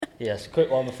Yes, quick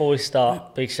one before we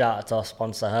start. Big shout out to our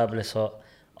sponsor, Herbalist Hut,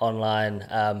 online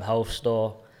health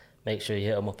store. Make sure you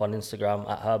hit them up on Instagram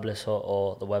at Herbalist Hut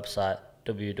or the website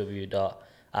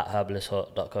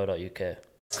www.herbalist.co.uk.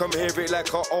 Come hear it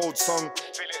like an old song.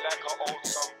 Feel it like an old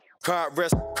song. Can't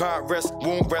rest,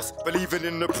 won't rest. Believing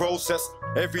in the process.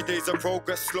 Every day's a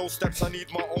progress. Slow steps, I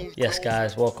need my own. Yes,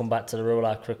 guys, welcome back to the Real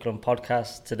Life Curriculum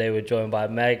podcast. Today we're joined by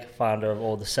Meg, founder of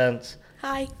Allthescentsuk.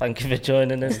 Hi. Thank you for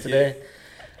joining us today.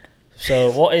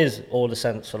 So, what is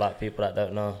Allthescentsuk for like people that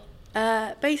don't know?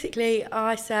 Basically,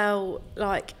 I sell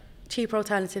like cheaper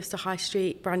alternatives to high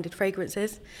street branded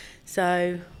fragrances. So,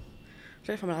 I don't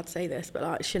know if I'm allowed to say this, but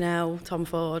like Chanel, Tom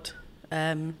Ford,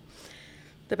 they're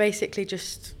basically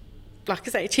just, like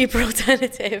I say, a cheaper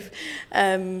alternative.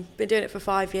 Been doing it for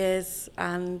 5 years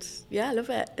and yeah, I love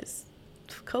it. It's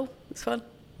cool, it's fun.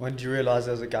 When did you realise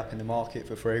there was a gap in the market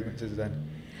for fragrances then?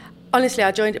 Honestly,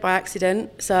 I joined it by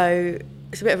accident, so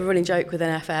it's a bit of a running joke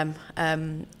within FM.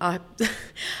 I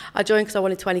joined because I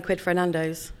wanted 20 quid for a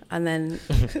Nando's, and then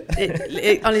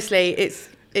honestly, it's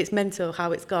mental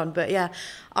how it's gone. But yeah,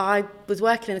 I was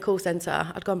working in a call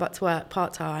centre. I'd gone back to work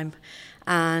part-time,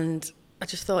 and I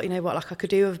just thought, you know what, like I could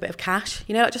do with a bit of cash.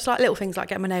 You know, like just like little things like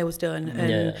getting my nails done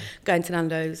and going to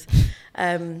Nando's.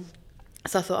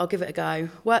 So I thought I'll give it a go.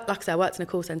 Like I said, I worked in a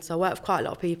call centre, so I worked with quite a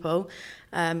lot of people.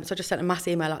 So I just sent a mass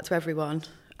email out to everyone,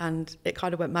 and it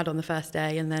kind of went mad on the first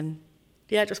day, and then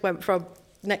yeah, it just went from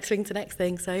next thing to next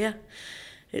thing. So yeah,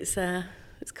 it's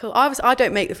cool. I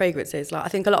don't make the fragrances. Like I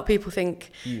think a lot of people think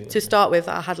to start with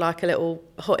that I had like a little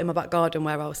hut in my back garden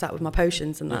where I was sat with my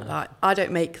potions and that. Like I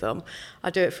don't make them. I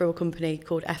do it through a company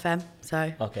called FM.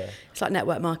 So it's like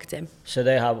network marketing. So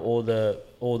they have all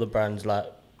the brands like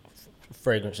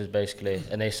fragrances basically,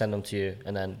 and they send them to you,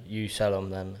 and then you sell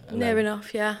them then. Near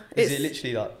enough, yeah. Is it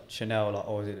literally like Chanel, like,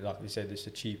 or is it like you said, it's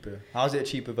a cheaper? How is it a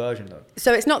cheaper version though?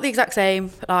 So it's not the exact same.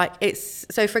 Like it's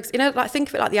so for like think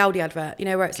of it like the Aldi advert, you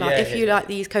know, where it's like if you like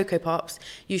these Cocoa Pops,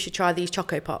 you should try these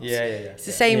Choco Pops. It's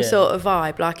the same sort of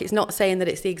vibe. Like it's not saying that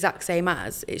it's the exact same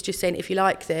as. It's just saying if you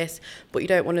like this, but you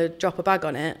don't want to drop a bag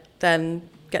on it, then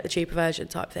get the cheaper version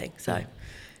type thing. So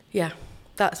yeah,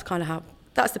 that's kind of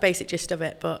that's the basic gist of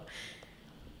it. But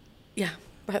yeah,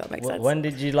 I hope that makes sense. When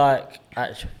did you like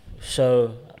actually?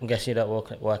 So I'm guessing you don't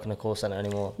work in a call centre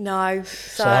anymore. No.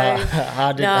 So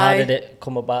how did it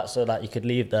come about so that you could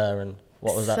leave there, and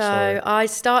what was that story? So I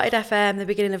started FM the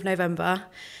beginning of November.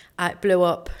 It blew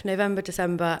up November,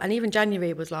 December, and even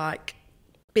January was like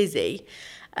busy.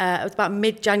 It was about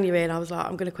mid-January, and I was like,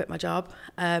 I'm going to quit my job.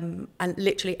 And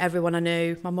literally everyone I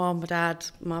knew, my mum, my dad,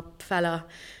 my fella,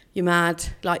 you're mad.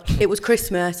 Like, it was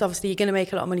Christmas. Obviously, you're going to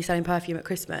make a lot of money selling perfume at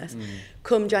Christmas.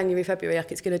 Come January, February,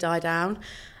 like, it's going to die down.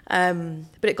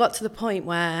 But it got to the point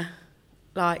where,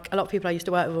 like, a lot of people I used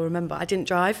to work with will remember, I didn't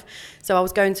drive. So I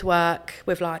was going to work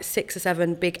with, like, 6 or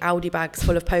 7 big Aldi bags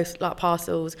full of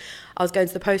parcels. I was going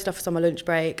to the post office on my lunch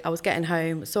break. I was getting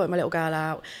home, sorting my little girl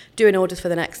out, doing orders for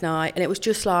the next night. And it was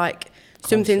just like,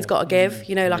 something's got to give.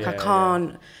 You know, like, I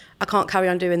can't carry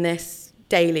on doing this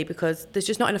daily because there's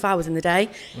just not enough hours in the day.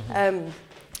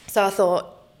 So I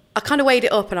thought, I kind of weighed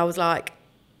it up, and I was like,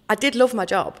 I did love my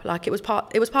job. Like it was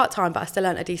part-time, but I still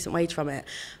earned a decent wage from it,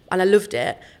 and I loved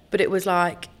it. But it was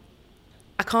like,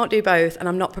 I can't do both, and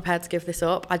I'm not prepared to give this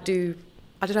up. I don't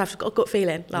know, I've got a gut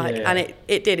feeling, and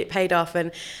it paid off,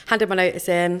 and handed my notice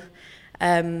in.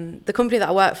 The company that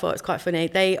I work for, it's quite funny,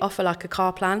 they offer like a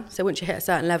car plan. So once you hit a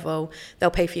certain level,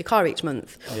 they'll pay for your car each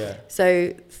month.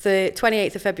 So the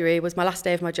 28th of February was my last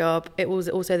day of my job. It was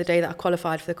also the day that I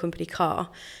qualified for the company car.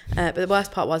 But the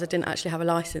worst part was I didn't actually have a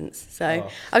license. So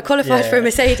I qualified for a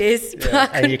Mercedes, but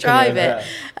I couldn't drive it.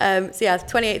 So yeah,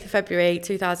 28th of February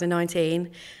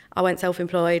 2019, I went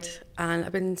self-employed, and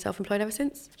I've been self-employed ever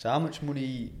since. So how much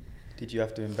money did you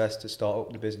have to invest to start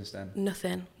up the business then?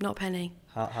 Nothing, not a penny.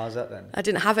 How's that then? I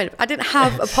didn't have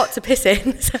a pot to piss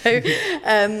in. So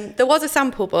there was a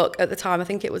sample book at the time. I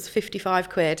think it was 55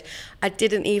 quid. I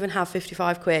didn't even have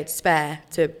 55 quid spare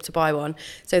to buy one.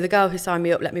 So the girl who signed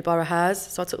me up let me borrow hers.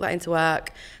 So I took that into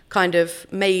work, kind of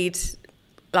made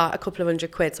like a couple of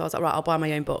 £100. So I was like, right, I'll buy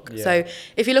my own book. So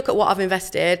if you look at what I've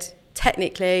invested,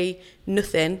 technically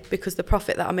nothing, because the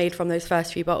profit that I made from those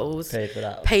first few bottles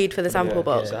paid for the sample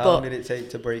book. So how long did it take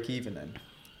to break even then?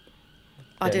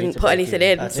 I didn't put anything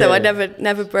in, so I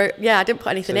never broke. Yeah, I didn't put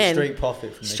anything in.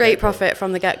 Straight profit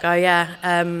from the get-go. Yeah.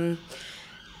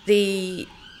 The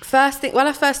first thing, when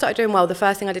I first started doing well, the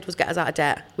first thing I did was get us out of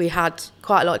debt. We had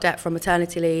quite a lot of debt from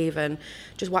maternity leave, and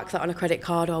just whack that on a credit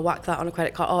card or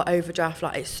overdraft.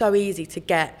 Like, it's so easy to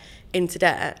get into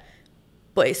debt,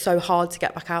 but it's so hard to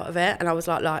get back out of it. And I was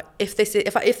like,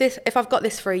 if I've got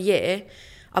this for a year,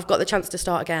 I've got the chance to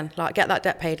start again, like get that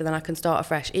debt paid and then I can start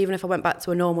afresh. Even if I went back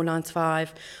to a normal 9 to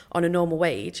 5 on a normal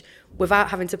wage, without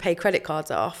having to pay credit cards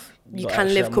off, you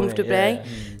can live comfortably. Yeah.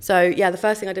 So yeah, the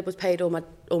first thing I did was paid all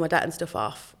my debt and stuff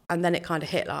off, and then it kind of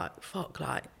hit like, fuck,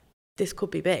 like this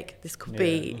could be big. This could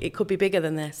be, it could be bigger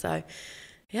than this. So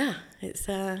yeah, it's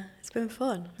been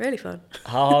fun, really fun.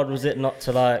 How hard was it not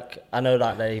to like, I know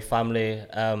like the family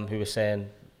who were saying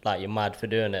like you're mad for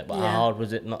doing it, but how hard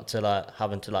was it not to like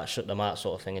having to like shut them out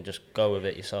sort of thing and just go with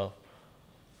it yourself?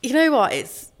 You know what,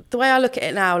 it's the way I look at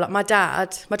it now, like my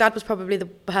dad was probably the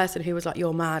person who was like,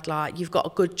 you're mad, like you've got a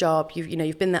good job,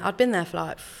 you've been there, I'd been there for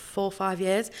like 4 or 5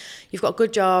 years, you've got a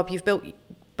good job, you've built,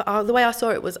 but the way I saw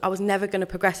it was I was never going to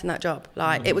progress in that job.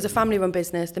 Like it was a family run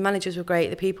business, the managers were great,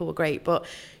 the people were great, but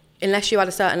unless you had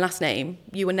a certain last name,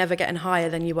 you were never getting higher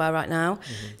than you were right now.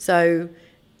 So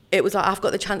it was like, I've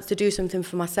got the chance to do something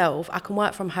for myself. I can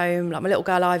work from home. Like my little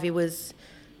girl Ivy I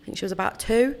think she was about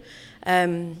 2.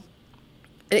 And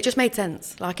it just made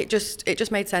sense. Like it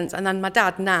just made sense. And then my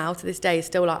dad now to this day is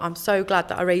still like, I'm so glad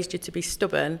that I raised you to be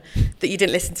stubborn, that you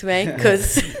didn't listen to me.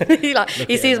 Because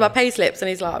he sees my pay slips and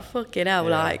he's like, fucking hell,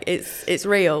 like it's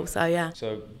real. So yeah.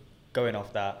 So going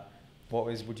off that,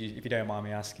 if you don't mind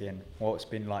me asking, what's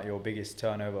been like your biggest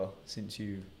turnover since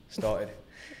you started?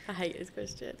 I hate this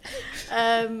question.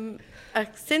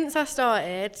 Since I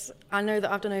started, I know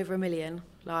that I've done over 1 million,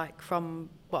 like from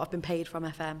what I've been paid from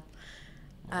FM.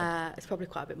 It's probably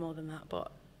quite a bit more than that,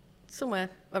 but somewhere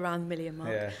around the 1 million mark.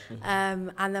 Yeah.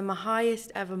 And then my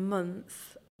highest ever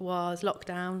month was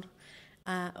lockdown.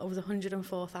 It was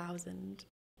 104,000,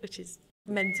 which is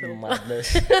mental.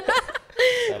 Madness.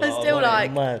 But still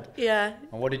like, mad. yeah.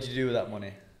 And what did you do with that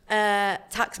money?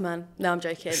 Taxman. No, I'm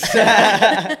joking.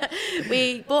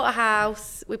 We bought a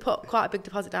house. We put quite a big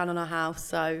deposit down on our house,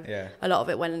 so a lot of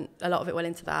it went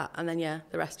into that, and then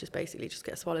the rest just basically just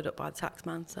gets swallowed up by the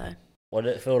taxman. So. What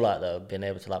did it feel like though, being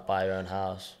able to like buy your own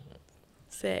house?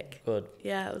 Sick. Good.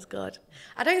 Yeah, it was good.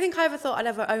 I don't think I ever thought I'd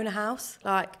ever own a house.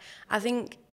 Like, I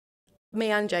think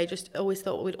me and Jay just always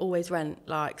thought we'd always rent.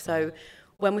 Like, so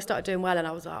when we started doing well, and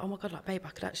I was like, oh my God, like, babe,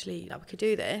 I could actually, like, we could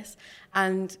do this.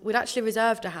 And we'd actually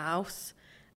reserved a house,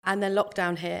 and then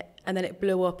lockdown hit, and then it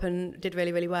blew up and did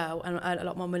really, really well and earned a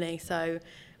lot more money. So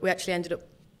we actually ended up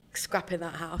scrapping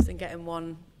that house and getting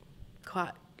one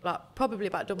quite, like, probably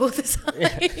about double the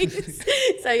size.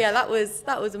 So yeah, that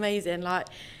was amazing. Like,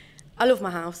 I love my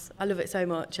house. I love it so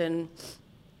much. And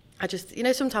I just,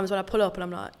 sometimes when I pull up and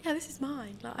I'm like, yeah, this is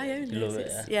mine. Like, I own this. Love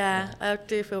it, yeah, I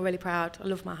do feel really proud. I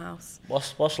love my house.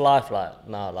 What's life like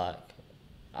now, like,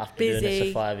 after doing this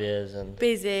for 5 years? And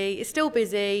busy. It's still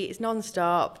busy. It's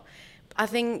non-stop. I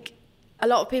think a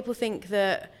lot of people think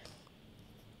that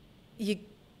you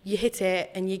hit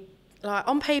it and you, like,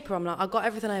 on paper, I'm like, I've got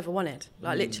everything I ever wanted.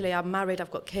 Like, literally, I'm married, I've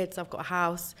got kids, I've got a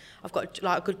house, I've got,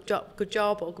 like, a good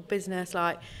job or a good business,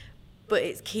 like, but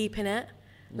it's keeping it.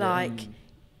 Like,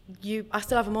 I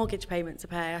still have a mortgage payment to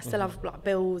pay. I still have, like,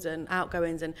 bills and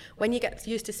outgoings. And when you get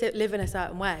used to live in a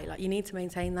certain way, like, you need to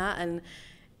maintain that. And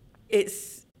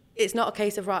it's not a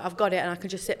case of, right, I've got it and I can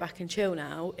just sit back and chill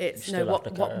now. It's,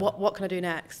 what can I do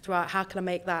next? Right, how can I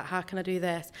make that? How can I do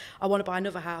this? I want to buy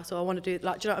another house, or I want to do,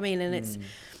 like, do you know what I mean? And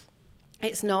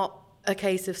it's not a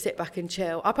case of sit back and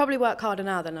chill. I probably work harder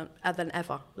now than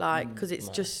ever, like, because it's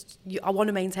just, I want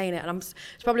to maintain it. And it's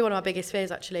probably one of my biggest fears,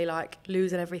 actually, like,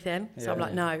 losing everything. So I'm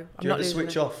like, no, I'm not losing it. Do you ever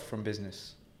switch off from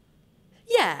business?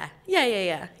 Yeah.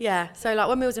 So, like,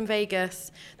 when we was in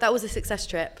Vegas, that was a success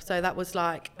trip. So that was,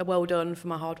 like, a well done for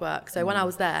my hard work. So when I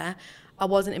was there, I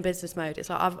wasn't in business mode. It's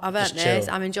like, I've earned this,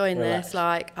 I'm enjoying this,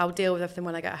 like, I'll deal with everything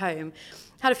when I get home.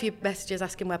 Had a few messages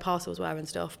asking where parcels were and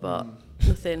stuff, but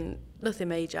nothing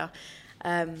major.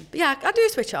 But yeah, I do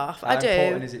switch off. I do. How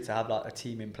important is it to have, like, a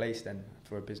team in place then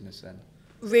for a business then?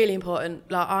 Really important.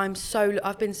 Like,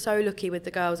 I've been so lucky with the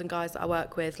girls and guys that I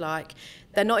work with. Like,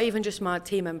 they're not even just my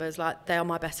team members, like, they are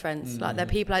my best friends. Like, they're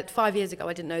people, like, 5 years ago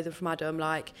I didn't know them from Adam.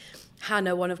 Like,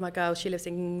 Hannah, one of my girls, she lives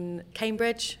in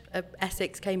Cambridge,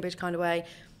 Essex, Cambridge kind of way.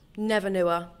 Never knew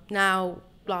her. Now,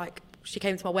 like, she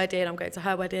came to my wedding, I'm going to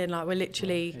her wedding. Like, we're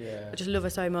literally, I just love her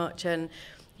so much. And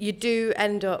you do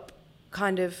end up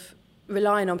kind of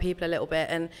relying on people a little bit.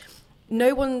 And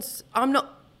I'm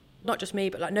not just me,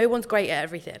 but, like, no one's great at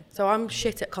everything. So I'm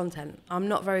shit at content. I'm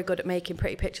not very good at making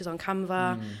pretty pictures on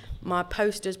Canva. My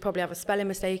posters probably have a spelling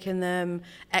mistake in them.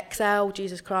 Excel,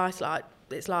 Jesus Christ, like,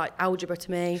 it's like algebra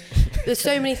to me. There's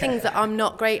so many things that I'm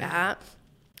not great at.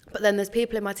 But then there's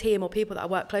people in my team or people that I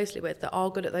work closely with that are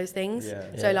good at those things.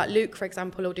 So, like, Luke, for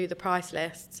example, will do the price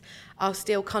lists. I'll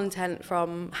steal content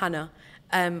from Hannah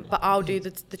But I'll do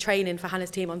the training for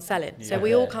Hannah's team on selling. So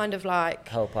we all kind of like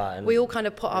help out. And we all kind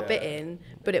of put our bit in,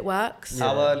 but it works.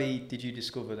 How early did you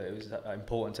discover that it was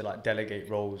important to like delegate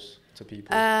roles to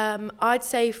people? I'd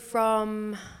say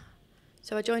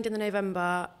so I joined in the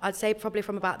November, I'd say probably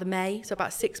from about the May, so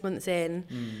about 6 months in.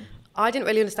 I didn't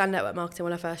really understand network marketing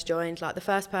when I first joined. Like the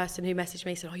first person who messaged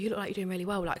me said, "Oh, you look like you're doing really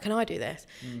well. Like, can I do this?"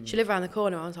 She lived around the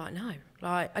corner. I was like, "No,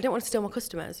 like I don't want to steal my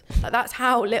customers." Like that's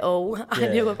how little I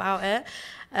knew about it.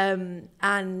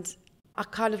 And I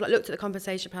kind of like looked at the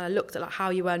compensation plan. I looked at like how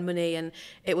you earn money, and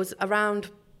it was around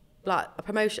like a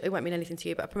promotion. It won't mean anything to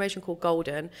you, but a promotion called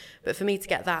Golden. But for me to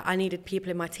get that, I needed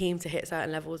people in my team to hit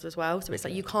certain levels as well. So it's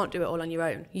like you can't do it all on your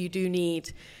own.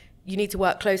 You need to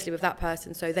work closely with that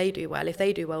person so they do well. If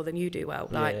they do well, then you do well.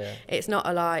 Like it's not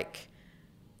a like,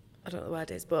 I don't know what the word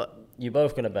is, but you're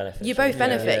both going to benefit. You both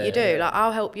benefit, you do. Like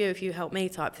I'll help you if you help me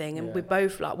type thing, and we're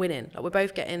both like winning. Like we're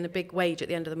both getting a big wage at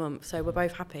the end of the month, so we're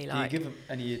both happy. Like, do you give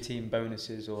any of your team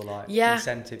bonuses or like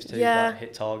incentives to like,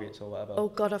 hit targets or whatever? Oh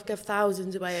God, I've given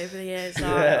thousands away over the years.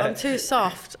 Like, I'm too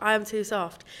soft. I am too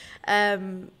soft.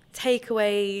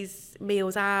 Takeaways,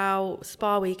 meals out,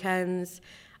 spa weekends.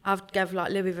 I've given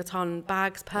like Louis Vuitton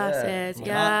bags, purses.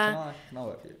 Can I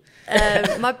work for you?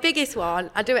 My biggest one,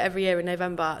 I do it every year in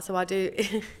November, so I do.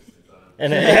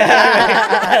 Perfect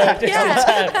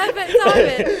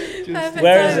timing.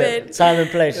 Where is it? Time and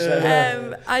place.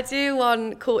 I do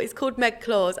one it's called Meg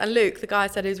Claus, and Luke, the guy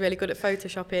said he was really good at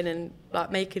photoshopping and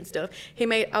like making stuff.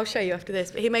 I'll show you after this,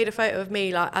 but he made a photo of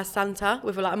me like as Santa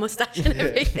with like a mustache and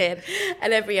everything,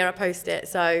 and every year I post it.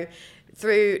 So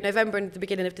through November and the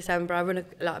beginning of December, I run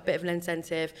a bit of an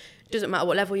incentive. Doesn't matter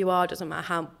what level you are, doesn't matter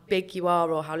how big you are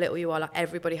or how little you are, like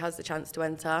everybody has the chance to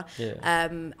enter.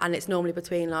 And it's normally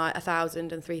between like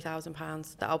 £1,000 and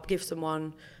 £3,000 that I'll give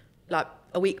someone like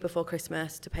a week before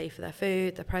Christmas to pay for their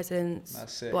food, their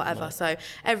presents, whatever. So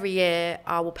every year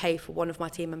I will pay for one of my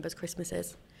team members'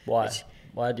 Christmases. Why?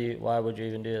 Why would you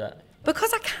even do that?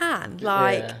 Because I can.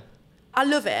 I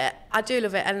love it. I do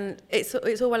love it, and it's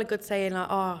all well and good saying like,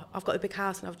 "Oh, I've got a big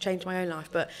house and I've changed my own life,"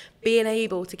 but being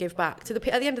able to give back to at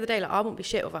the end of the day, like I wouldn't be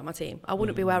shit without my team. I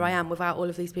wouldn't be where I am without all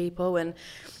of these people, and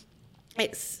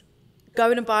it's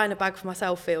going and buying a bag for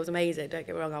myself feels amazing. Don't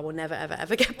get me wrong, I will never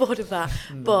ever get bored of that.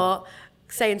 But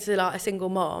saying to like a single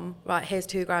mom, right, here's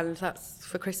 £2,000, that's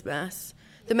for Christmas.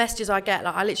 The messages I get,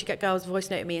 like I literally get girls voice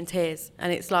noting me in tears,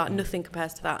 and it's like nothing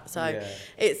compares to that. So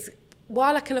it's.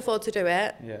 While I can afford to do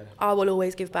it, I will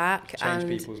always give back. Change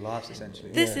people's lives,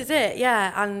 essentially. This is it,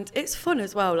 and it's fun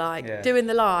as well, like doing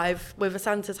the live with a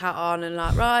Santa's hat on and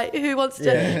like, right, who wants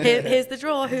to, here's the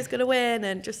draw, who's going to win,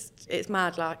 and just, it's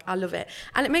mad, like, I love it.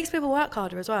 And it makes people work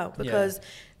harder as well, because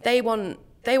they want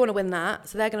to win that,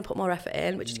 so they're going to put more effort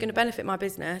in, which is going to benefit my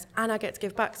business, and I get to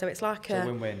give back. So it's like a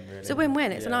win-win, really. It's a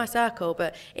win-win. It's a nice circle.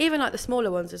 But even like the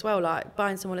smaller ones as well, like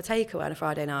buying someone a takeaway on a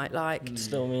Friday night, like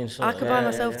still means something. I could buy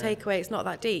myself a takeaway. It's not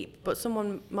that deep, but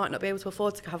someone might not be able to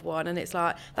afford to have one, and it's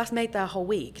like that's made their whole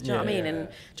week. Do you know what I mean? And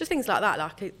just things like that.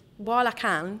 Like while I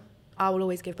can, I will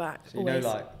always give back. So always.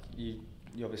 Like you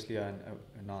obviously earn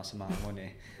a nice amount of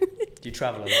money. Do you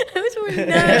travel a lot? I was really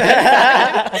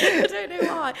nervous. I don't know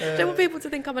why. I don't want people to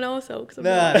think I'm an arsehole.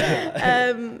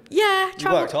 No.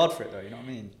 You worked hard for it though, you know what I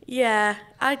mean? Yeah,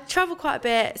 I travel quite a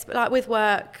bit, like with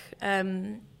work.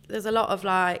 There's a lot of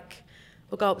like,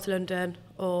 we'll go up to London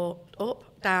or go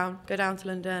down to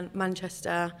London,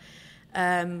 Manchester.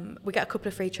 We get a couple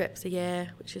of free trips a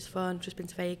year, which is fun. Just been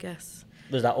to Vegas.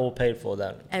 Was that all paid for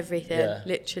then? Everything,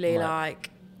 literally. Right.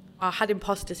 Like, I had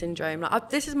imposter syndrome. Like, I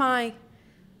think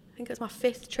it was my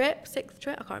sixth trip, I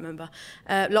can't remember.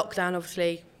 Lockdown,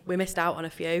 obviously, we missed out on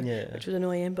a few, which was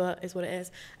annoying, but is what it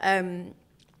is.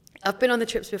 I've been on the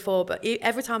trips before, but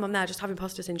every time I'm there, I just have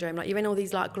imposter syndrome. Like, you're in all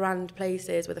these like grand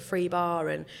places with a free bar,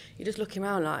 and you're just looking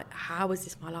around like, how is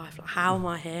this my life? Like, how am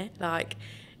I here? Like,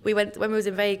 when we was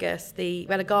in Vegas, we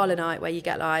had a gala night where you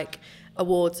get like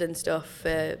awards and stuff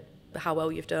for how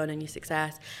well you've done and your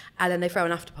success, and then they throw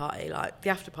an after party. Like, the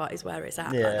after party is where it's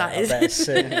at. Yeah, like, that is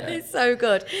it's so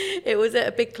good. It was at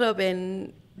a big club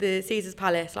in the Caesar's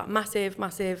Palace, like massive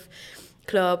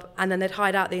club, and then they'd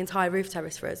hide out the entire roof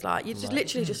terrace for us. Like, you just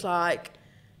literally just like,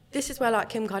 this is where like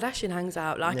Kim Kardashian hangs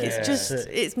out. Like, it's just,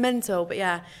 it's mental. But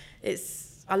I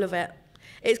love it.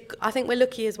 I think we're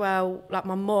lucky as well. Like,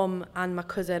 my mum and my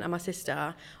cousin and my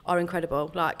sister are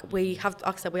incredible. Like, we have,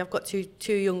 like I said, we have got two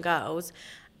young girls.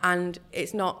 And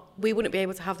we wouldn't be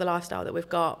able to have the lifestyle that we've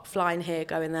got, flying here,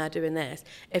 going there, doing this,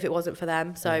 if it wasn't for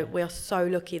them. So we are so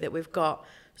lucky that we've got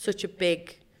such a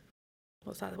big,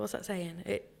 what's that saying?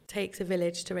 It takes a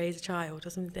village to raise a child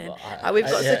or something. We've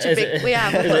got such a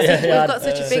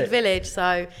big village.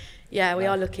 So yeah, we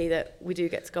are lucky that we do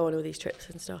get to go on all these trips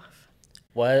and stuff.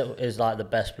 Where is like the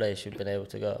best place you've been able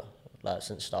to go, like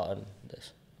since starting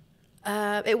this?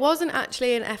 It wasn't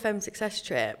actually an FM success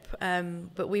trip,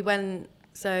 but we went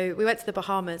to the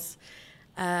Bahamas.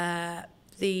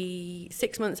 The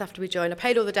 6 months after we joined, I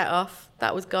paid all the debt off.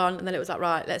 That was gone, and then it was like,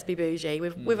 right, let's be bougie.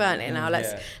 We've earned it now.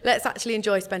 Let's actually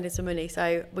enjoy spending some money.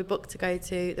 So we booked to go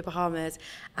to the Bahamas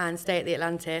and stay at the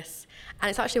Atlantis, and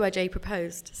it's actually where Jay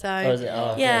proposed. So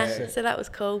yeah, so that was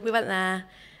cool. We went there.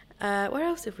 Where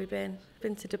else have we been?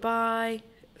 Been to Dubai,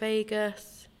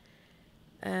 Vegas,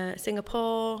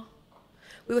 Singapore.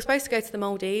 We were supposed to go to the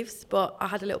Maldives, but I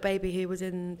had a little baby who was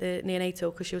in the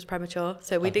neonatal because she was premature,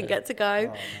 so we didn't get to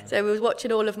go. So we was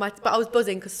watching all of my, but I was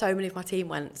buzzing because so many of my team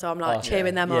went, so I'm like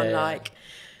cheering them on, like.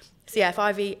 So yeah,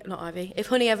 if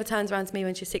Honey ever turns around to me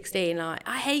when she's 16, like,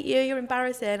 I hate you, you're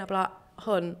embarrassing, I'll be like,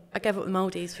 Hun, I gave up the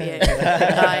Maldives for you.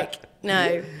 Like,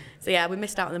 no. So yeah, we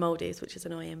missed out on the Maldives, which is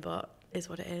annoying, but is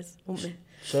what it is, won't we?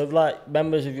 So have like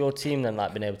members of your team then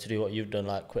like been able to do what you've done,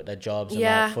 like quit their jobs and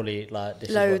like fully like this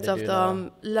loads is what they of do them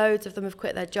now? Loads of them have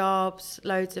quit their jobs,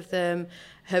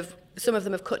 some of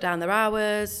them have cut down their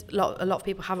hours, a lot of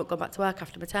people haven't gone back to work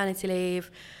after maternity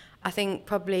leave. I think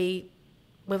probably,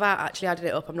 without actually adding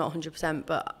it up, I'm not 100%,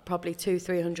 but probably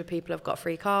 200-300 people have got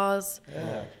free cars.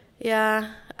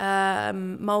 Maldives,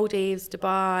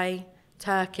 Dubai,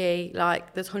 Turkey,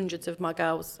 like there's hundreds of my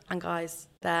girls and guys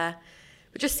there.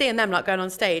 But just seeing them like going on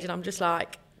stage, and I'm just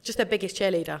like, just their biggest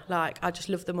cheerleader. Like, I just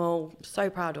love them all, so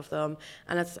proud of them,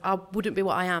 and I wouldn't be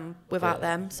what I am without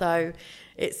them. So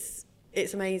it's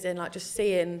amazing, like just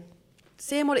seeing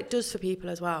what it does for people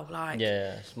as well. Like,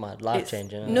 it's mad, life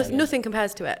changing. Nothing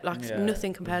compares to it. Like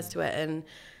nothing compares to it, and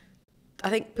I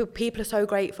think people are so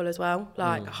grateful as well.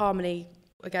 Like Harmony,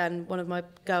 again, one of my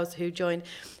girls who joined.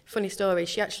 Funny story,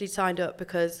 she actually signed up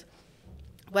because,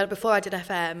 well, before I did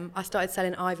FM, I started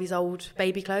selling Ivy's old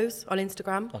baby clothes on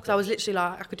Instagram. Because I was literally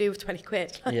like, I could do with 20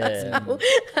 quid.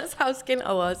 That's how skint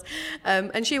I was.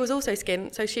 And she was also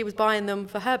skint, so she was buying them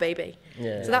for her baby.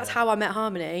 So that's how I met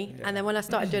Harmony. And then when I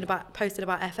started posting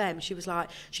about FM, she was like,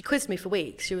 she quizzed me for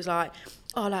weeks. She was like,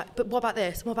 oh, like, but what about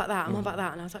this? What about that? And what about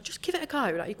that? And I was like, just give it a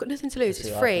go. Like, you've got nothing to lose. It's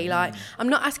free. Like, I'm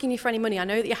not asking you for any money. I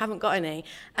know that you haven't got any.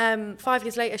 5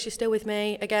 years later, she's still with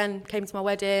me. Again, came to my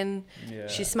wedding.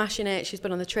 She's smashing it. She's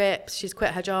been on the trips. She's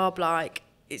quit her job. Like,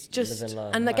 it's just,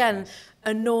 and again,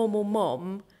 a normal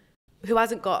mum who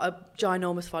hasn't got a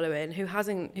ginormous following, who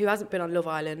hasn't been on Love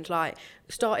Island, like,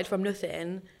 started from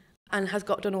nothing and has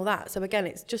done all that. So again,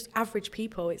 it's just average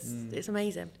people. It's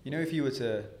amazing. You know, if you were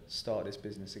to start this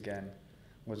business again,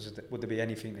 would there be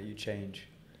anything that you'd change?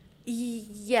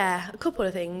 Yeah, a couple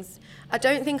of things. I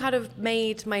don't think I'd have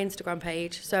made my Instagram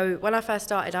page. So when I first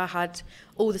started, I had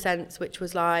Allthescentsuk, which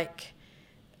was like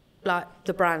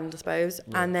the brand, I suppose,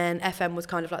 and then FM was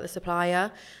kind of like the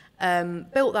supplier.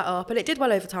 Built that up, and it did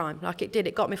well over time. Like, it did.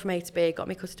 It got me from A to B, got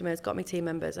me customers, got me team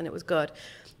members, and it was good.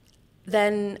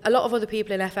 Then a lot of other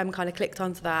people in FM kind of clicked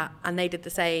onto that, and they did the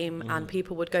same, and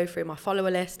people would go through my follower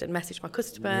list and message my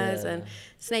customers and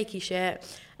snaky shit.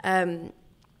 And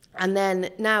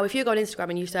then now, if you go on Instagram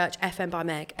and you search FM by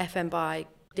Meg, FM by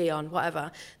Dion,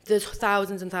 whatever, there's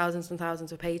thousands and thousands and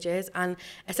thousands of pages, and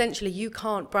essentially you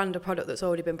can't brand a product that's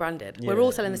already been branded. We're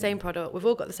all selling the same product, we've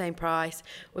all got the same price,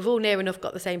 we've all near enough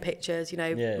got the same pictures, you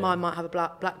know, mine might have a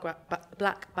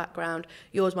black background,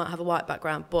 yours might have a white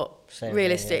background, but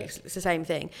realistic, it's the same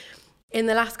thing. In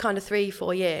the last kind of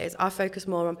 3-4 years, I've focused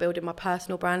more on building my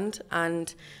personal brand,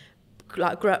 and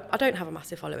like, I don't have a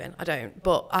massive following,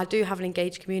 but I do have an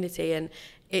engaged community, and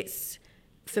it's,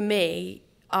 for me,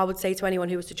 I would say to anyone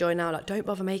who was to join now, like, don't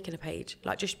bother making a page.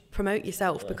 Like, just promote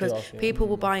yourself, because people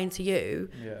will buy into you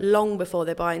long before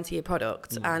they buy into your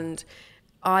product. And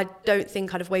I don't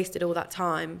think I'd have wasted all that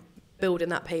time building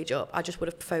that page up. I just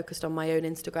would have focused on my own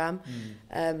Instagram.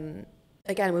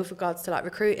 Again, with regards to like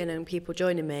recruiting and people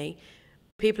joining me,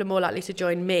 people are more likely to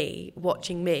join me,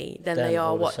 watching me, than they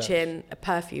are watching a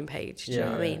perfume page. Do you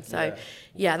know what I mean? So,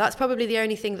 yeah, that's probably the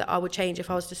only thing that I would change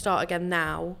if I was to start again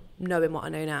now, knowing what I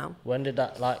know now. When did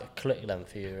that like click then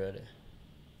for you,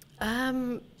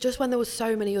 really? Just when there was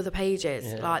so many other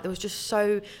pages. Like, there was just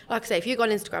so, like I say, if you go on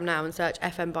Instagram now and search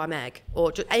FM by Meg,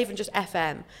 or even just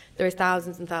FM, there is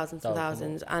thousands and thousands and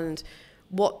thousands. And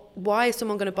why is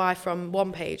someone going to buy from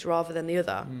one page rather than the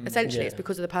other? Essentially, it's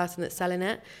because of the person that's selling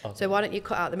it. So why don't you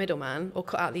cut out the middleman, or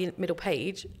cut out the middle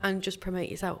page, and just promote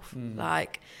yourself?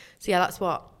 Like, so yeah, that's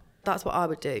what I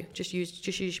would do. Just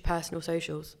use your personal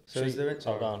socials. So is there?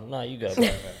 No, you go.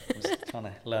 I'm just trying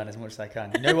to learn as much as I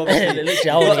can. You know, obviously, literally,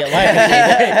 I want to get my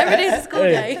Every day's a school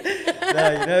day.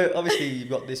 No, you know, obviously you've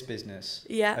got this business.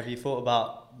 Yeah. Have you thought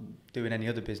about doing any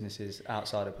other businesses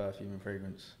outside of perfume and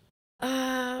fragrance?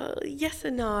 Yes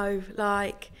and no.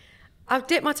 Like, I've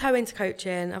dipped my toe into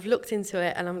coaching. I've looked into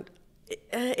it, and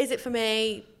is it for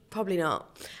me? Probably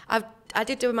not. I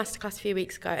did do a masterclass a few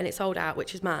weeks ago, and it sold out,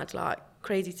 which is mad. Like,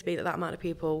 crazy to be that amount of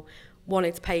people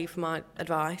wanted to pay for my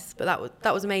advice, but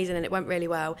that was amazing, and it went really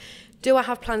well. Do I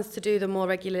have plans to do them more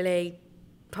regularly?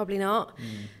 Probably not.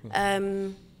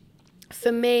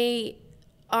 For me,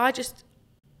 I just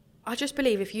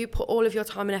believe if you put all of your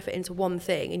time and effort into one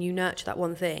thing and you nurture that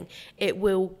one thing, it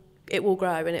will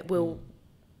grow, and it will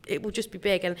just be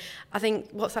big. And I think,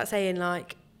 what's that saying,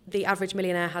 like, the average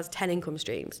millionaire has 10 income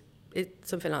streams. It's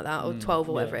something like that, or 12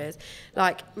 or whatever it is.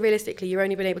 Like, realistically, you're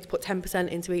only been able to put 10%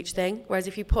 into each thing, whereas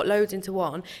if you put loads into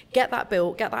one, get that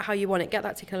built, get that how you want it, get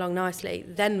that ticking along nicely,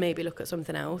 then maybe look at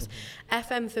something else.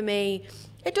 FM for me,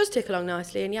 it does tick along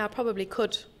nicely, and yeah, I probably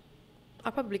could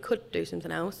do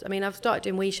something else. I mean, I've started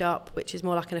doing WeShop, which is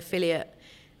more like an affiliate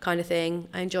kind of thing.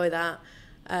 I enjoy that.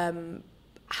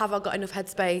 Have I got enough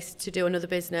headspace to do another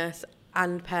business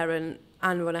and parent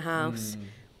and run a house?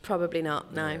 Probably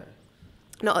not, no. Yeah.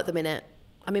 Not at the minute.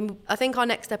 I mean, I think our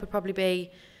next step would probably be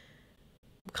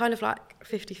kind of like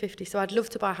 50-50. So I'd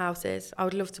love to buy houses. I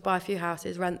would love to buy a few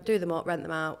houses, do them up, rent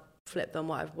them out, flip them,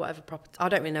 whatever property. I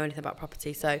don't really know anything about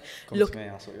property, so Come to me,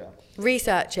 I'll sort you out.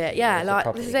 Research it. Yeah,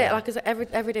 like, this is it. Like,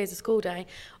 every day is a school day,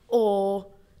 or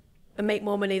make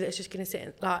more money that's just going to sit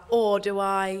in, like, or do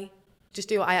I just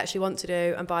do what I actually want to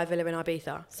do and buy a villa in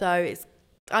Ibiza? So it's,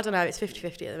 I don't know, it's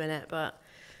 50-50 at the minute, but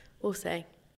we'll see.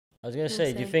 I was going to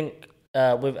say, do you think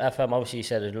with FM, obviously you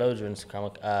said there's loads of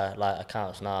Instagram like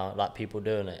accounts now, like people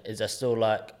doing it. Is there still,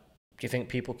 like, do you think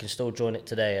people can still join it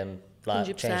today and like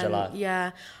 100%, change their life?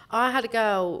 Yeah. I had a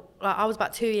girl, like, I was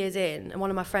about 2 years in, and one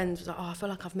of my friends was like, oh, I feel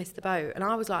like I've missed the boat. And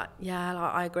I was like, yeah,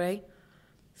 like, I agree.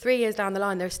 3 years down the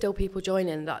line, there's still people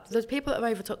joining. Like, there's people that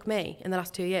have overtook me in the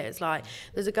last 2 years. Like,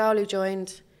 there's a girl who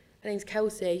joined, her name's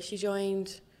Kelsey. She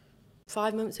joined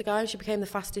 5 months ago, and she became the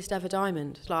fastest ever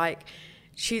diamond. Like,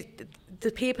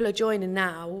 the people are joining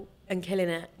now and killing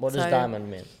it. What does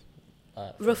diamond mean?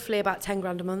 Roughly about 10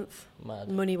 grand a month,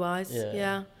 money wise.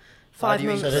 Yeah. 5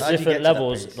 months. So there's different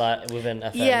levels, like, within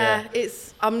FM. Yeah,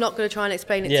 it's. I'm not going to try and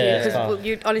explain it to you,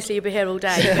 because honestly, you'll be here all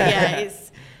day. But yeah,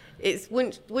 it's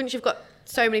once you've got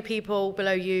so many people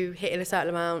below you hitting a certain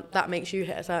amount, that makes you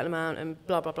hit a certain amount, and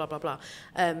blah blah blah blah blah.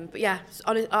 But yeah,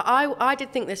 I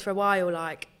did think this for a while,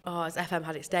 like, oh, has FM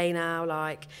had its day now?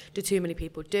 Like, do too many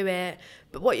people do it?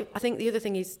 But I think the other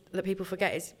thing is that people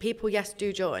forget is people, yes,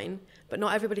 do join, but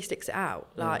not everybody sticks it out.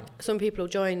 Like, some people will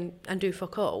join and do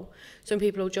fuck all. Some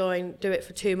people will join, do it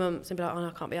for 2 months and be like, oh no,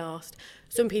 I can't be arsed.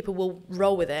 Some people will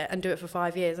roll with it and do it for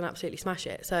 5 years and absolutely smash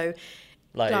it. So,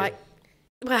 like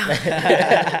well,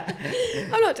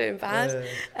 I'm not doing bad.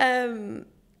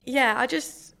 Yeah,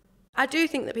 I do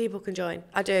think that people can join.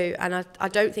 I do, and I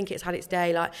don't think it's had its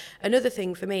day. Like, another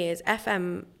thing for me is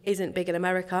FM isn't big in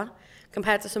America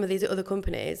compared to some of these other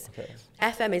companies. Okay.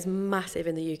 FM is massive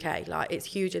in the UK. Like, it's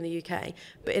huge in the UK,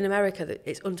 but in America,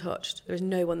 it's untouched. There is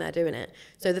no one there doing it.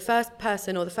 So the first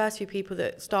person or the first few people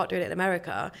that start doing it in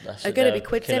America are going to be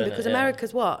quids in, because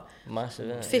America's what?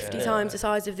 Massive, 50 times the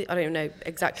size of I don't even know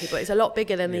exactly, but it's a lot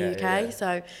bigger than the UK. Yeah.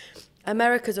 So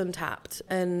America's untapped,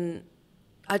 and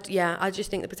I just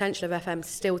think the potential of FM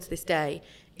still to this day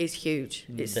is huge.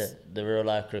 It's the Real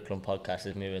Life Curriculum podcast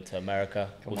is moving to America.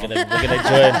 We're gonna join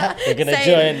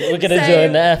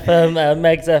the FM,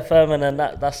 Meg's FM, and then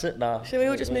that's it now. Should we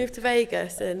all just move to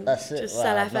Vegas and just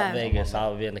sell FM? Not Vegas.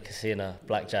 I'll be in the casino,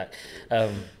 blackjack.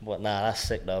 That's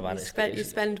sick though, man. You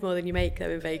spend more than you make though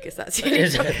in Vegas. That's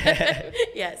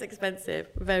yeah, it's expensive,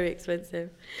 very expensive.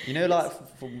 You know, like,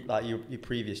 from like your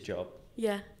previous job.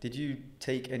 Yeah. Did you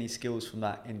take any skills from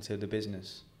that into the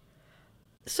business?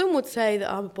 Some would say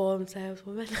that I'm a born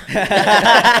saleswoman.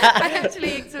 I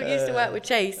actually used to work with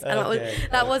Chase, and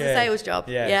that was a sales job.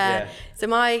 Yeah. So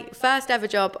my first ever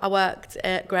job, I worked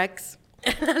at Greg's.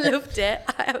 I loved it.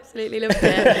 I absolutely loved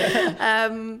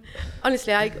it.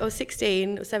 Honestly, I was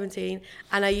 16 or 17,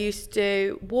 and I used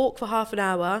to walk for half an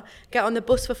hour, get on the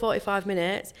bus for 45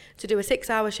 minutes to do a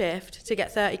 6-hour shift to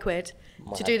get 30 quid,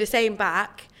 to do the same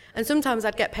back. And sometimes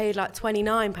I'd get paid like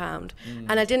 £29,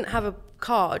 and I didn't have a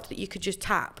card that you could just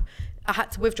tap. I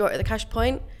had to withdraw it at the cash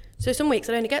point. So some weeks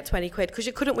I'd only get 20 quid because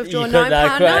you couldn't withdraw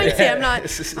 £9.90. I'm like,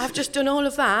 I've just done all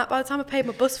of that. By the time I paid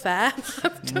my bus fare,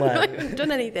 I've not even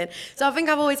done anything. So I think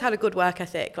I've always had a good work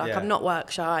ethic. Like, I'm not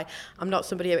work shy. I'm not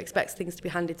somebody who expects things to be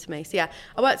handed to me. So yeah,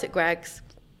 I worked at Greg's,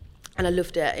 and I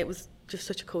loved it. It was just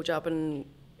such a cool job, and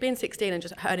being 16 and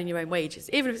just earning your own wages,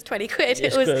 even if it's 20 quid,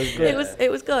 it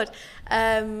was good.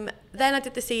 Then I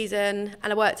did the season,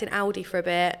 and I worked in Aldi for a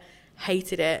bit.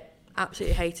 Hated it.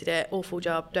 Absolutely hated it. Awful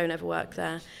job. Don't ever work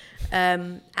there.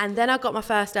 And then I got my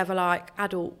first ever like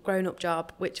adult grown-up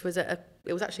job, which was it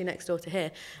was actually next door to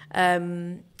here.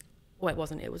 Well, it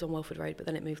wasn't. It was on Welford Road, but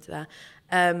then it moved to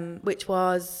there, which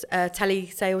was a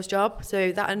tele-sales job.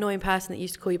 So that annoying person that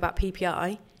used to call you about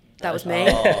PPI, that was me.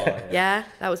 Yeah,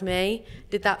 that was me.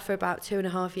 Did that for about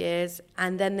 2.5 years.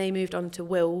 And then they moved on to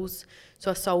wills.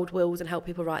 So I sold wills and helped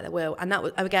people write their will. And that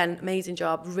was, again, amazing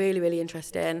job. Really, really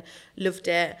interesting. Loved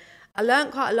it. I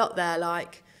learned quite a lot there.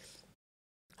 Like,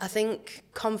 I think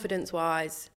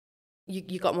confidence-wise,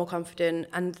 you got more confident.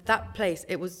 And that place,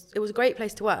 it was a great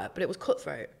place to work, but it was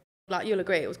cutthroat. Like, you'll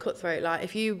agree, it was cutthroat. Like,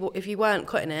 if you weren't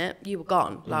cutting it, you were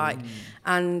gone. Like,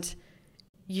 and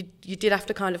you did have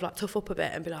to kind of like tough up a bit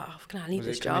and be like, oh, I need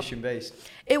this job. Was it commission based?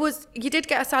 It was. You did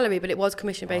get a salary, but it was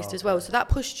commission based as well. So that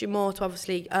pushed you more to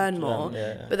obviously earn more.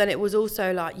 Yeah. But then it was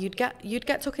also like you'd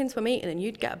get took into a meeting and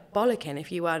you'd get a bollocking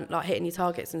if you weren't like hitting your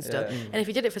targets and stuff. And if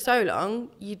you did it for so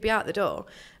long, you'd be out the door.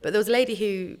 But there was a lady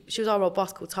she was our old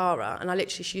boss called Tara, and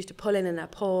she used to pull in her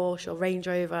Porsche or Range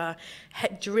Rover,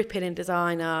 dripping in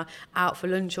designer, out for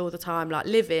lunch all the time, like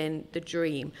living the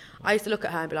dream. I used to look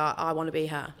at her and be like, I want to be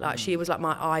her. Like she was like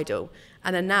my idol.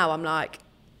 And then now I'm like,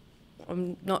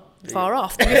 I'm not far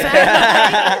off, to be fair.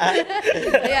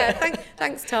 Yeah,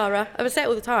 thanks Tara. I would say it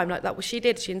all the time, like that what she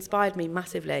did, she inspired me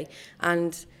massively.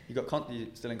 And you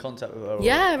still in contact with her?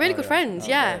 Yeah, really good friends,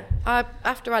 yeah.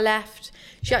 After I left,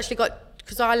 she actually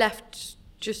because I left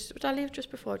did I leave just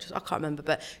before? I can't remember,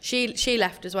 but she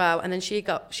left as well, and then she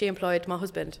employed my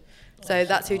husband. So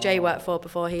that's who Jay worked for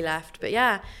before he left. But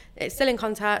yeah, it's still in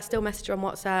contact, still message her on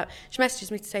WhatsApp. She messages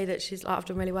me to say that she's like, I've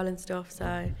done really well and stuff.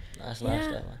 So that's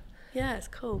nice, man. Yeah, it's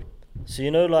cool. So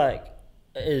like,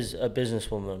 as a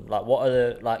businesswoman, like, what are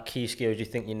the like key skills you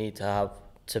think you need to have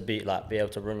to be able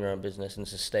to run your own business and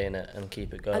sustain it and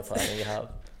keep it going for how long you have?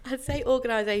 I'd say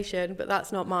organisation, but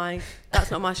that's not my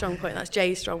strong point. That's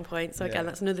Jay's strong point. So again,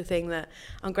 that's another thing that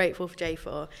I'm grateful for Jay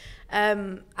for.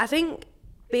 I think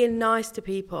being nice to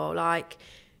people, like,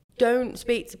 don't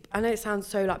speak to, I know it sounds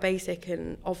so like basic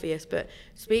and obvious, but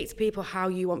speak to people how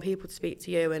you want people to speak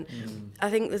to you. And I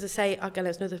think there's a say, again,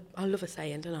 it's another, I love a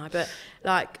saying, don't I? But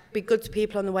like, be good to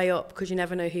people on the way up, because you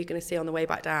never know who you're going to see on the way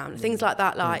back down. Things like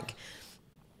that, like,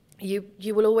 you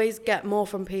will always get more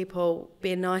from people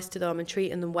being nice to them and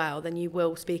treating them well than you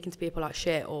will speaking to people like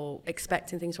shit or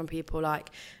expecting things from people.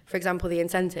 Like, for example, the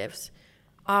incentives.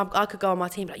 I could go on my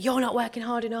team like, you're not working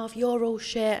hard enough, you're all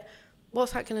shit.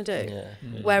 What's that going to do?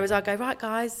 Whereas I go, right,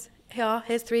 guys,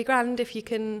 here's $3,000 if you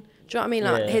can, do you know what I mean?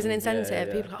 Like, here's an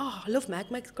incentive. People are like, oh, I love Meg.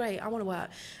 Meg's great. I want to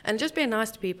work. And just being nice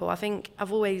to people, I think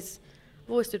I've always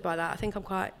stood by that. I think I'm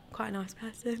quite a nice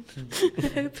person. I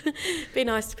hope. Be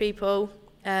nice to people.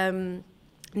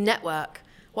 Network.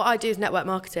 What I do is network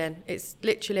marketing. It's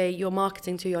literally you're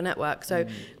marketing to your network. So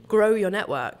grow your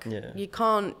network.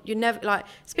 You never, like,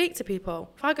 speak to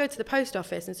people. If I go to the post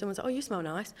office and someone's like, oh, you smell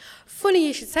nice. Funny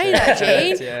you should say that,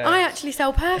 Jean. I actually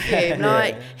sell perfume.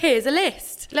 Like, here's a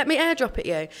list. Let me airdrop it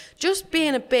you. Just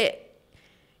being a bit,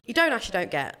 you don't ask, you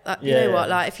don't get. You know what?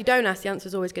 Like, if you don't ask, the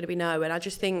answer's always going to be no. And I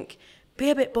just think, be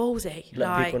a bit ballsy.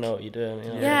 Let people know what you're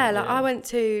doing. I went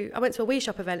to a We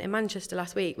Shop event in Manchester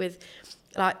last week with,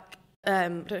 like, I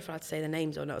don't know if I had to say the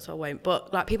names or not, so I won't,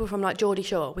 but like people from like Geordie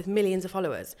Shore with millions of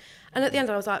followers. And at the end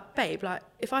I was like, babe, like,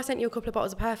 if I sent you a couple of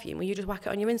bottles of perfume, will you just whack it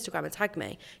on your Instagram and tag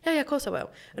me? Yeah, of course I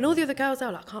will. And all the other girls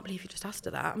are like, I can't believe you just asked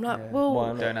her that. I'm like,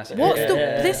 well, don't ask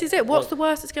this is it. What's the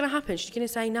worst that's going to happen? She's going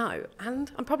to say no, and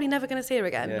I'm probably never going to see her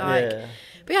again.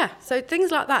 But yeah, so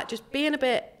things like that, just being a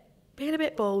bit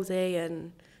ballsy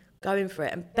and going for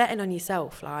it and betting on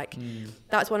yourself. Like,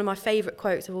 that's one of my favourite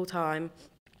quotes of all time.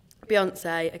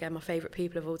 Beyonce, again, my favourite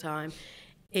people of all time,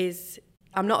 is,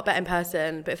 I'm not a betting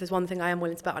person, but if there's one thing I am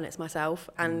willing to bet on, it's myself.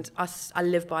 And I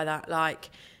live by that. Like,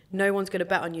 no one's going to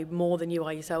bet on you more than you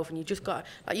are yourself. And you just got,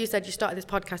 like you said, you started this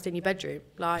podcast in your bedroom.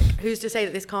 Like, who's to say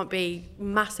that this can't be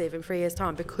massive in 3 years'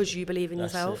 time because you believe in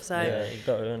yourself? So you've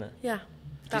got to, innit? Yeah.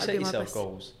 Do you set yourself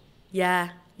goals?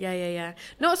 Yeah.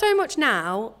 Not so much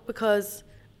now, because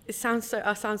I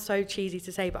sound so cheesy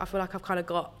to say, but I feel like I've kind of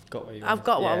got what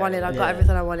I wanted. I've got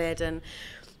everything I wanted. And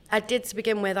I did, to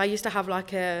begin with, I used to have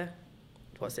like a,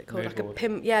 what's it called? Mood like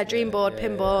board. Dream board,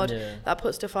 pin board that I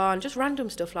put stuff on, just random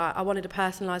stuff. Like, I wanted a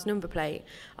personalised number plate.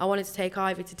 I wanted to take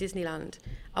Ivy to Disneyland.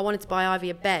 I wanted to buy Ivy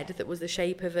a bed that was the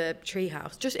shape of a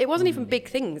treehouse. Just, it wasn't even big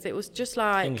things. It was just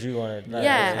like things you wanted. And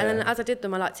then as I did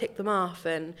them, I like ticked them off.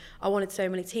 And I wanted so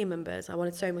many team members. I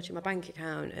wanted so much in my bank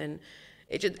account. And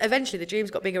it just, eventually the dreams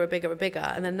got bigger and bigger and bigger,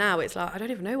 and then now it's like I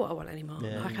don't even know what I want anymore.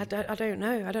 Like, I don't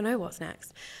know what's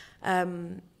next.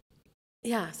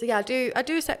 Yeah, so yeah, I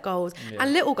do set goals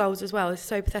and little goals as well. It's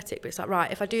so pathetic, but it's like,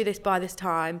 right, if I do this by this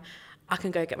time, I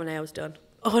can go get my nails done.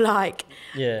 Or like,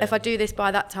 if I do this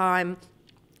by that time,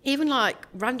 even like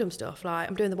random stuff, like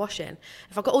I'm doing the washing.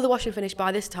 If I've got all the washing finished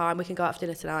by this time, we can go out for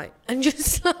dinner tonight. And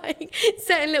just like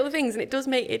setting little things, and it does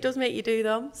make you do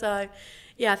them. So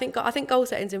yeah, I think goal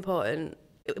setting's important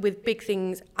with big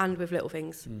things and with little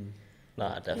things.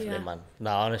 No, definitely, man.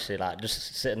 No, honestly, like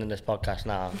just sitting in this podcast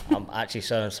now, I'm actually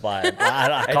so inspired.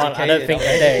 I can't. I don't think the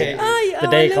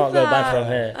day can't go bad from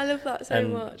here. I love that so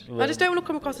much. I just don't want to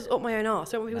come across as up my own arse.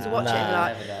 I don't want people to watch it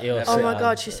and be like, oh my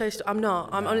god, she's so. I'm not.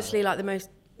 I'm honestly like the most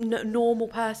normal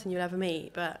person you'll ever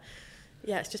meet. But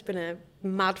yeah, it's just been a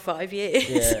mad 5 years.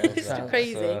 Yeah, it's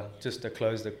crazy. Just to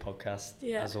close the podcast,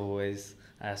 as always,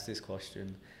 I ask this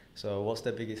question. So, what's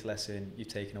the biggest lesson you've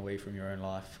taken away from your own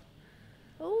life?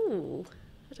 Oh,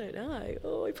 I don't know.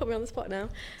 Oh, you put me on the spot now.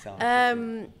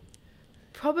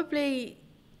 Probably,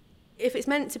 if it's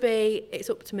meant to be, it's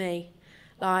up to me.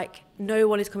 Like, no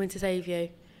one is coming to save you.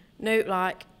 No,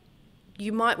 like,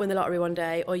 you might win the lottery one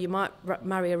day, or you might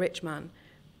marry a rich man,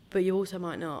 but you also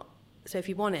might not. So if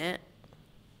you want it,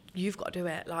 you've got to do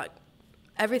it. Like,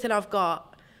 everything I've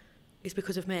got is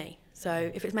because of me.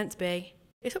 So if it's meant to be,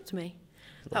 it's up to me.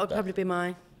 That would probably be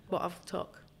what I've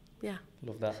took. Yeah.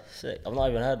 Love that. Sick. I've not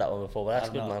even heard that one before, but that's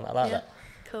good, man. I like that.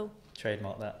 Cool.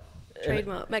 Trademark that.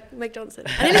 Trademark. Meg Johnson.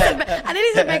 I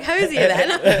nearly said Meg Hosier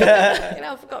then.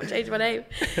 I forgot to change my name.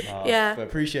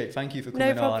 But thank you for coming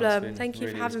on. No problem. It's been thank you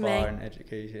really for having me. Inspiring,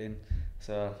 educating.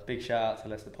 So big shout out to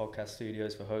Leicester Podcast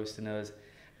Studios for hosting us.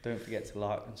 Don't forget to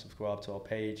like and subscribe to our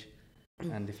page.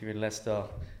 And if you're in Leicester,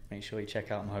 make sure you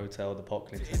check out my hotel, the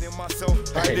Pocklinton.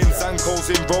 Hiding Zankos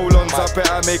in roll-ons, I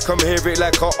better make them hear it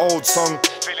like an old song.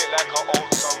 Feel it like an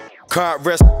old song. Can't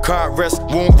rest,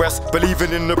 won't rest,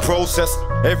 believing in the process.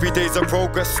 Every day's a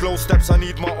progress, slow steps, I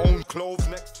need my own clothes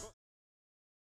next.